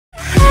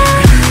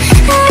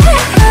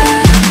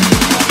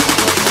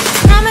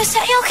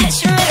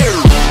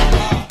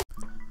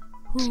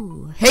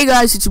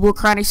guys, it's your boy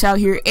Chronics out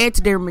here, and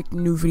today we're making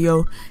a new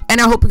video,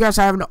 and I hope you guys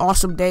are having an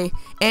awesome day.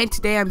 And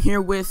today I'm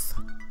here with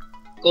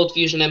Gold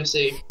Fusion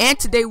MC, and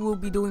today we'll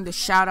be doing the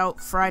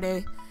Shoutout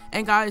Friday.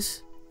 And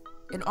guys,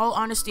 in all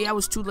honesty, I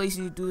was too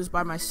lazy to do this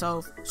by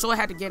myself, so I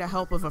had to get the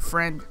help of a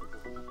friend.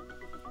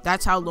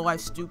 That's how low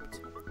I've stooped.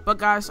 But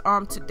guys,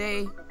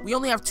 today we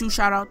only have 2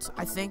 shoutouts.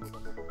 I think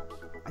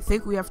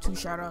we have 2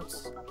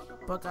 shoutouts.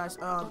 But guys,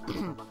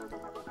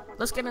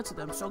 let's get into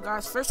them. So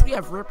guys, first we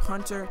have Rip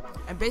Hunter,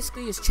 and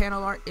basically his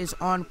channel art is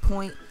on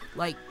point.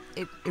 Like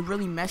it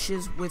really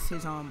meshes with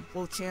his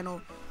whole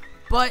channel.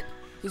 But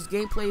his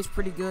gameplay is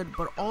pretty good,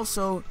 but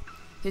also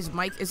his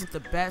mic isn't the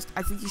best.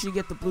 I think you should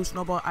get the Blue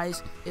Snowball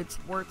Ice. It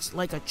works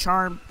like a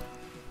charm.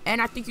 And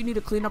I think you need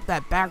to clean up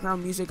that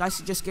background music. I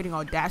suggest getting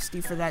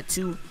Audacity for that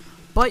too.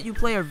 But you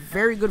play a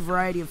very good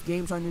variety of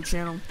games on your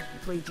channel. You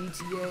play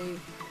GTA,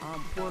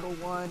 Portal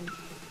 1,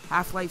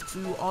 Half-Life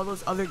 2, all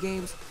those other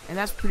games, and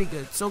that's pretty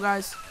good. So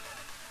guys,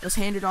 let's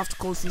hand it off to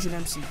Gold Fusion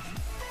MC.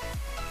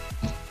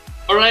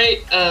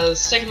 Alright,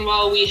 second of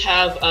all, we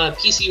have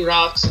PC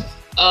Rocks.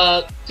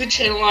 Good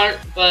channel art,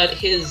 but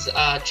his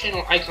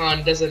channel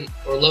icon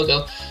or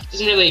logo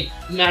doesn't really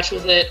match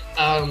with it.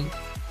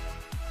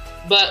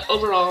 But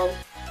overall,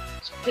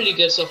 it's pretty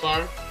good so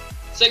far.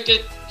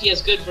 Second, he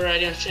has good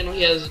variety on his channel.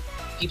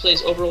 He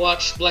plays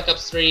Overwatch, Black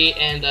Ops 3,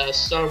 and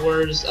Star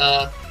Wars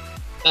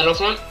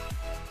Battlefront.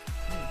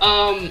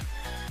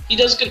 He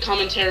does good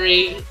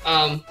commentary.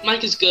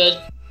 Mic is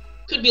good.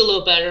 Could be a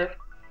little better.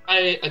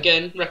 I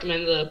again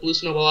recommend the Blue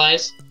Snowball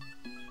Eyes.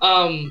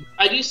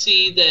 I do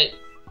see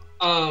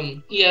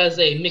that he has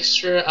a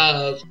mixture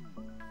of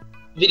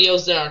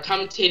videos that are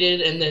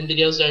commentated and then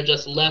videos that are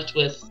just left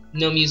with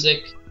no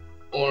music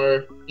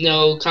or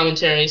no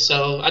commentary.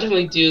 So I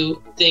definitely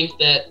do think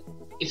that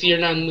if you're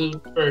not in the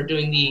mood for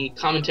doing the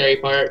commentary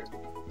part,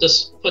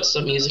 just put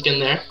some music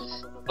in there.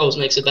 Always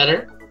makes it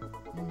better.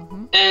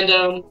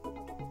 And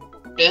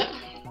yeah,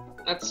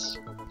 that's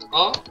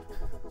all.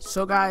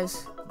 So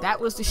guys,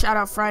 that was the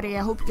Shoutout Friday.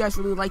 I hope you guys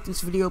really liked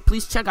this video.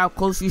 Please check out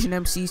Gold Fusion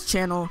MC's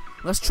channel.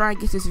 Let's try and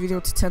get this video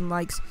to 10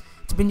 likes.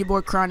 It's been your boy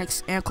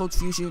Chronics and Gold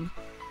Fusion,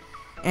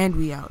 and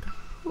we out.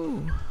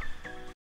 Ooh.